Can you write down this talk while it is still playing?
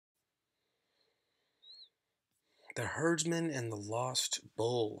The Herdsman and the Lost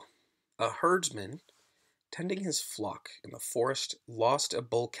Bull. A herdsman, tending his flock in the forest, lost a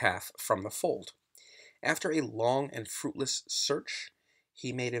bull calf from the fold. After a long and fruitless search,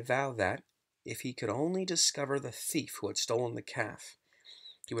 he made a vow that, if he could only discover the thief who had stolen the calf,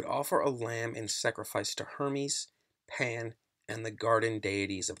 he would offer a lamb in sacrifice to Hermes, Pan, and the garden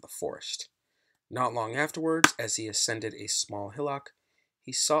deities of the forest. Not long afterwards, as he ascended a small hillock,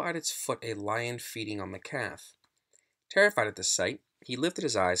 he saw at its foot a lion feeding on the calf. Terrified at the sight, he lifted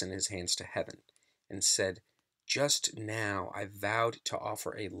his eyes and his hands to heaven, and said, "Just now I vowed to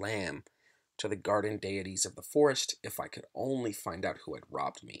offer a lamb to the garden deities of the forest if I could only find out who had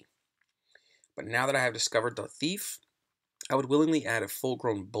robbed me. But now that I have discovered the thief, I would willingly add a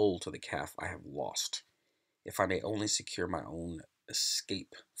full-grown bull to the calf I have lost, if I may only secure my own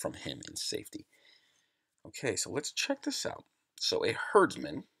escape from him in safety." Okay, so let's check this out. So a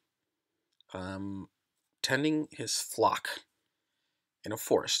herdsman, tending his flock in a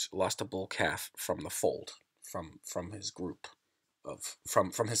forest, lost a bull calf from the fold, from his group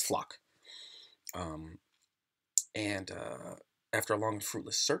from his flock. And after a long and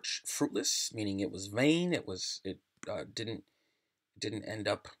fruitless search, fruitless meaning it was vain, it didn't end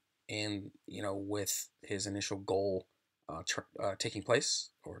up in with his initial goal taking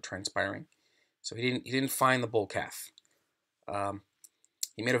place or transpiring. So he didn't find the bull calf.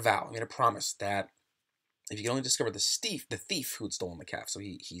 He made a vow, he made a promise that if he could only discover the thief who had stolen the calf. So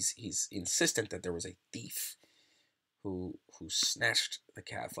he's insistent that there was a thief who snatched the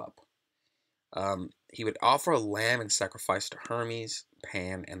calf up. He would offer a lamb in sacrifice to Hermes,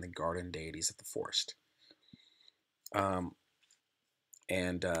 Pan, and the garden deities of the forest. You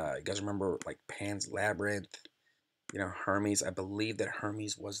guys remember like Pan's labyrinth? Hermes. I believe that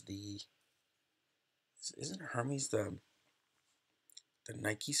Hermes was isn't Hermes the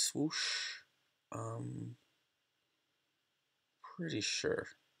Nike swoosh? Pretty sure.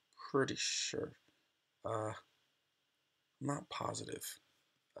 I'm not positive.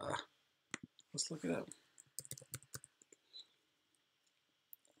 Let's look it up.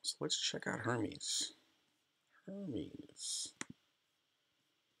 So let's check out Hermes.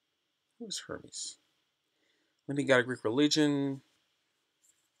 Who's Hermes? Olympian god of Greek religion.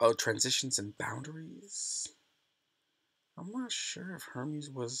 Oh, transitions and boundaries. I'm not sure if Hermes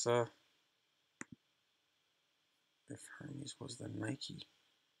was the Nike.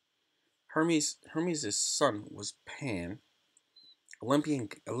 Hermes' son was Pan,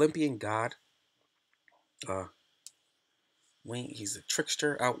 Olympian god. He's a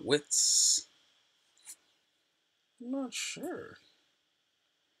trickster, outwits. I'm not sure.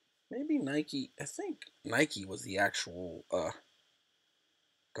 Maybe Nike. I think Nike was the actual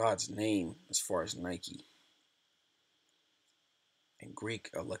god's name as far as Nike. In Greek,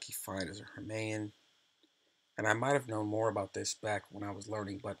 a lucky find is a Hermaean. And I might have known more about this back when I was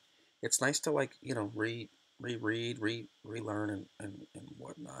learning, but it's nice to read, relearn, and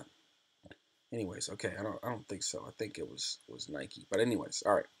whatnot. Anyways, okay, I don't think so. I think it was Nike. But anyways,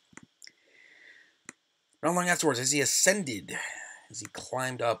 all right. Not long afterwards, as he ascended, as he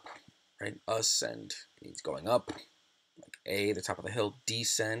climbed up, right? Ascend means going up, like the top of the hill.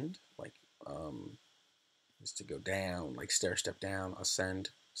 Descend, like is to go down, like stair step down. Ascend,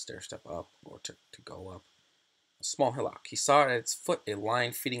 stair step up, or to go up. A small hillock. He saw at its foot a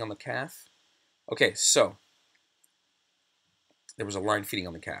lion feeding on the calf. Okay, so there was a lion feeding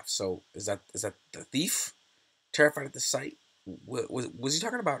on the calf. So is that the thief? Terrified at the sight, was he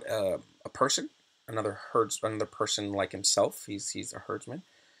talking about a person, another person like himself? He's a herdsman.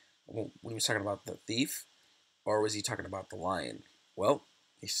 When he was talking about the thief, or was he talking about the lion? Well,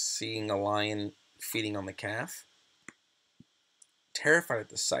 he's seeing a lion feeding on the calf. Terrified at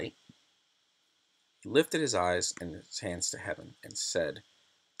the sight, he lifted his eyes and his hands to heaven and said,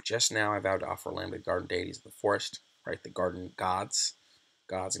 "Just now I vowed to offer a lamb to the garden deities of the forest," right? The garden gods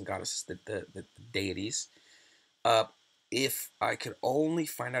and goddesses, the deities. If I could only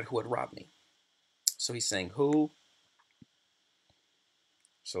find out who had robbed me. So he's saying who?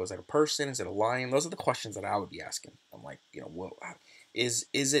 So is that a person? Is it a lion? Those are the questions that I would be asking. I'm like, well, is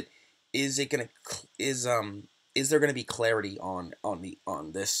there gonna be clarity on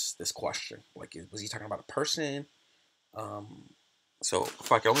this question? Like, was he talking about a person? So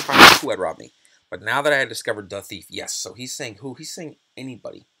if I could only find out who had robbed me. But now that I had discovered the thief, yes. So he's saying who? He's saying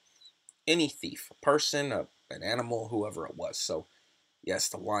anybody, any thief, a person, an animal, whoever it was. So yes,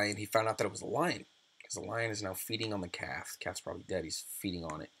 the lion. He found out that it was a lion because the lion is now feeding on the calf. The calf's probably dead. He's feeding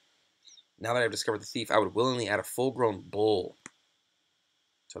on it. Now that I've discovered the thief, I would willingly add a full-grown bull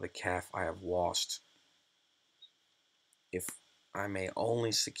to the calf I have lost, if I may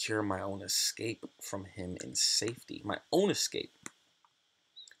only secure my own escape from him in safety. My own escape.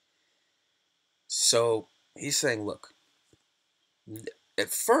 So he's saying, look, at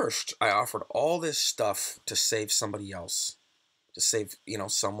first I offered all this stuff to save somebody else, to save,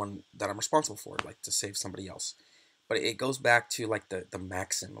 someone that I'm responsible for, like to save somebody else. But it goes back to like the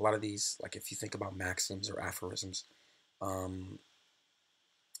maxim. A lot of these, like if you think about maxims or aphorisms, um,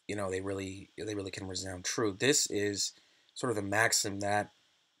 they really can resound true. This is sort of the maxim that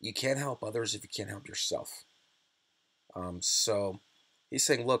you can't help others if you can't help yourself. So he's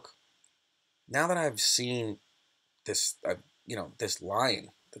saying, look, now that I've seen this, this lion,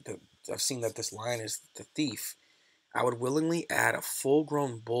 I've seen that this lion is the thief. I would willingly add a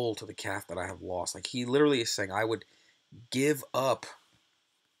full-grown bull to the calf that I have lost. Like he literally is saying, I would give up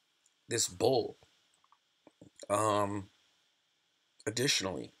this bull. Um,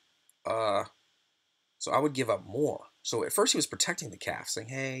 Additionally, uh, so I would give up more. So at first he was protecting the calf, saying,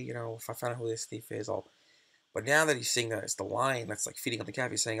 hey, if I find out who this thief is, I'll. But now that he's seeing that it's the lion that's like feeding on the calf,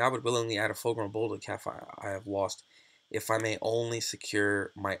 he's saying, I would willingly add a full-grown bull to the calf I have lost, if I may only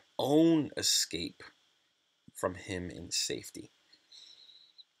secure my own escape from him in safety.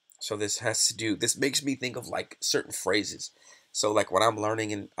 So this makes me think of like certain phrases. So like when I'm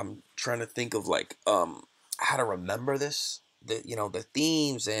learning and I'm trying to think of like how to remember the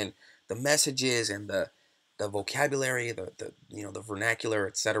themes and the messages and the vocabulary, the vernacular,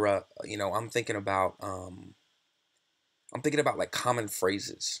 etc. I'm thinking about like common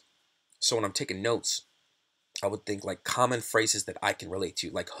phrases. So when I'm taking notes, I would think like common phrases that I can relate to,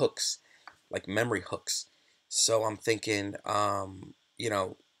 like hooks, like memory hooks. So I'm thinking,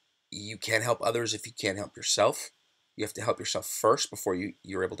 you can't help others if you can't help yourself. You have to help yourself first before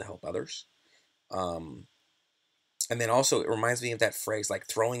you're able to help others. Um, and then also it reminds me of that phrase, like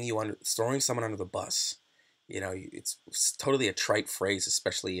throwing someone under the bus. It's totally a trite phrase,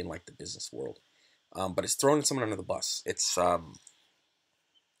 especially in like the business world. But it's throwing someone under the bus. It's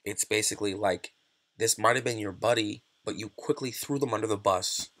basically like this might have been your buddy, but you quickly threw them under the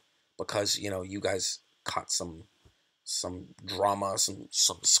bus because you guys caught some drama, some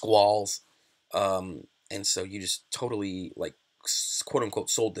squalls, and so you just totally like quote unquote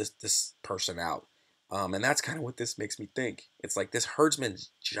sold this person out, and that's kind of what this makes me think. It's like this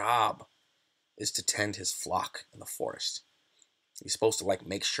herdsman's job is to tend his flock in the forest. He's supposed to like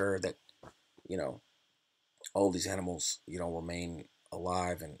make sure that you know all these animals remain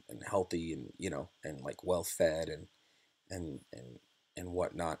alive and healthy and like well fed and and and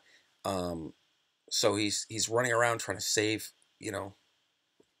whatnot. So he's running around trying to save. He's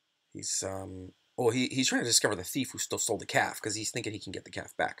he's trying to discover the thief who still stole the calf because he's thinking he can get the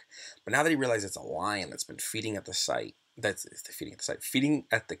calf back. But now that he realizes it's a lion that's been feeding at the site, feeding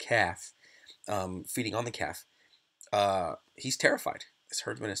at the calf, feeding on the calf, he's terrified. This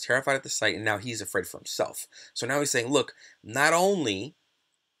herdsman is terrified at the sight, and now he's afraid for himself. So now he's saying, look, not only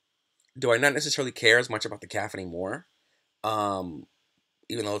do I not necessarily care as much about the calf anymore, um,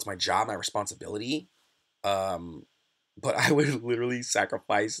 even though it's my job, my responsibility, um, but I would literally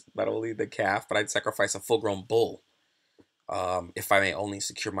sacrifice not only the calf, but I'd sacrifice a full-grown bull, if I may only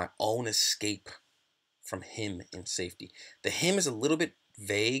secure my own escape from him in safety. The him is a little bit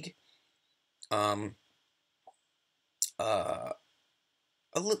vague. Um, uh,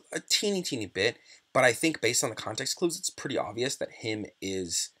 a teeny bit, but I think based on the context clues, it's pretty obvious that him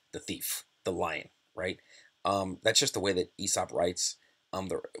is the thief, the lion, right? That's just the way that Aesop writes.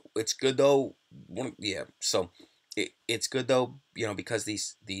 It's good though. Yeah, so it's good though, because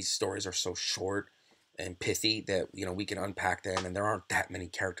these stories are so short and pithy that we can unpack them, and there aren't that many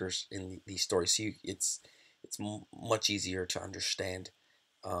characters in these stories, so it's much easier to understand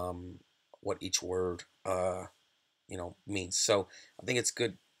what each word means. So I think it's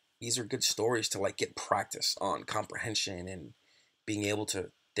good. These are good stories to like get practice on comprehension and being able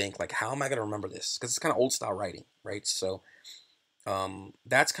to think like, how am I going to remember this? Because it's kind of old style writing, right? So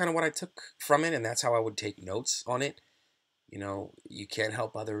that's kind of what I took from it, and that's how I would take notes on it. You can't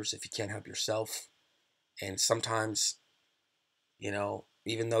help others if you can't help yourself, and sometimes,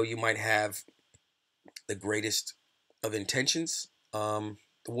 even though you might have the greatest of intentions,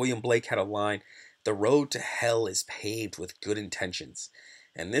 William Blake had a line: "The road to hell is paved with good intentions."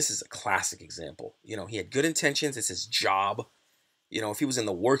 And this is a classic example. He had good intentions. It's his job. If he was in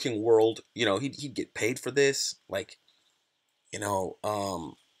the working world, he'd get paid for this. Like, to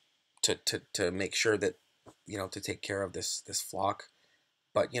make sure that, to take care of this flock.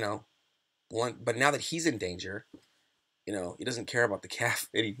 But, but now that he's in danger, he doesn't care about the calf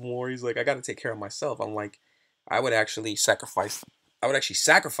anymore. He's like, I got to take care of myself. I'm like, I would actually sacrifice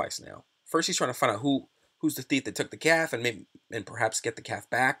now. First, he's trying to find out who's the thief that took the calf, and maybe and perhaps get the calf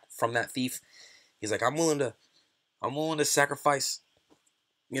back from that thief. He's like, I'm willing to sacrifice,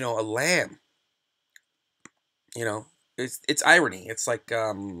 a lamb. It's irony. It's like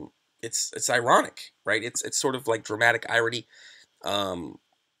it's ironic, right? It's sort of like dramatic irony. Um,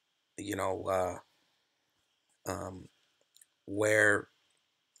 you know, where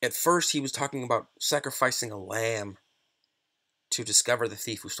at first he was talking about sacrificing a lamb to discover the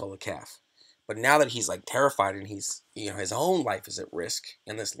thief who stole the calf. But now that he's like terrified and he's, his own life is at risk,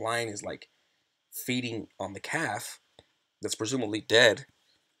 and this lion is like feeding on the calf that's presumably dead,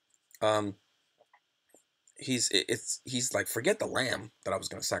 um, he's like, forget the lamb that I was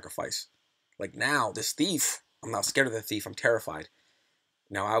gonna sacrifice. Like, now this thief, I'm not scared of the thief. I'm terrified.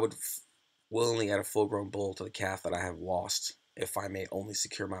 Now I would willingly add a full-grown bull to the calf that I have lost, if I may only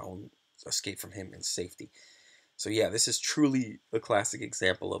secure my own escape from him in safety. So yeah, this is truly a classic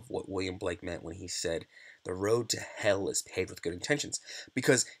example of what William Blake meant when he said, the road to hell is paved with good intentions.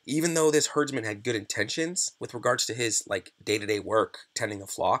 Because even though this herdsman had good intentions with regards to his like day-to-day work tending the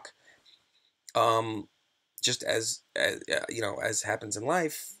flock, just as happens in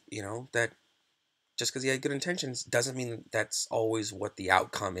life, that just because he had good intentions doesn't mean that that's always what the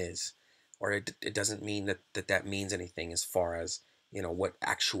outcome is, or it doesn't mean that means anything as far as what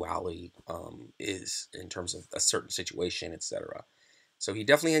actuality is in terms of a certain situation, etc. So he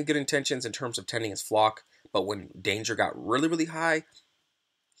definitely had good intentions in terms of tending his flock, but when danger got really, really high,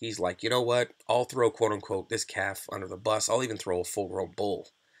 he's like, you know what? I'll throw, quote unquote, this calf under the bus. I'll even throw a full-grown bull.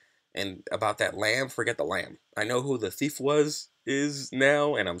 And about that lamb, forget the lamb. I know who the thief is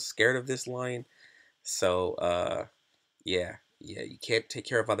now, and I'm scared of this lion. So, yeah, you can't take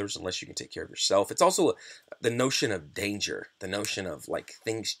care of others unless you can take care of yourself. It's also the notion of danger, the notion of like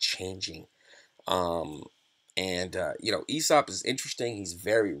things changing. Um, and Aesop is interesting. He's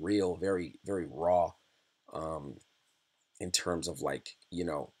very real, very, very raw, um, in terms of like,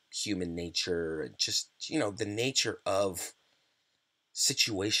 human nature and just, the nature of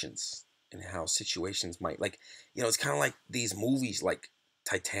situations and how situations might, like, it's kind of like these movies like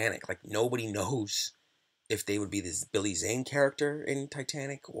Titanic. Like, nobody knows if they would be this Billy Zane character in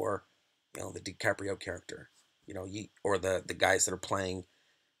Titanic, or the DiCaprio character, or the guys that are playing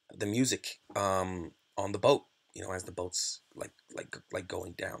the music on the boat, as the boat's like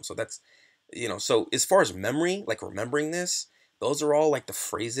going down. So that's, so as far as memory, like remembering this, those are all like the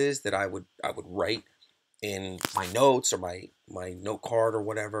phrases that I would write in my notes or my note card or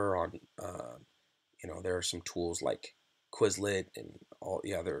whatever. On there are some tools like Quizlet and all.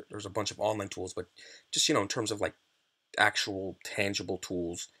 Yeah, there's a bunch of online tools, but just in terms of like actual tangible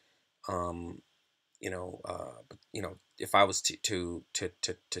tools, um but if I was to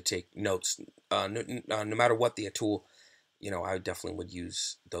take notes, no matter what the tool, I definitely would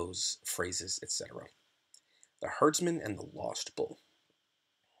use those phrases, etc. The Herdsman and the Lost Bull.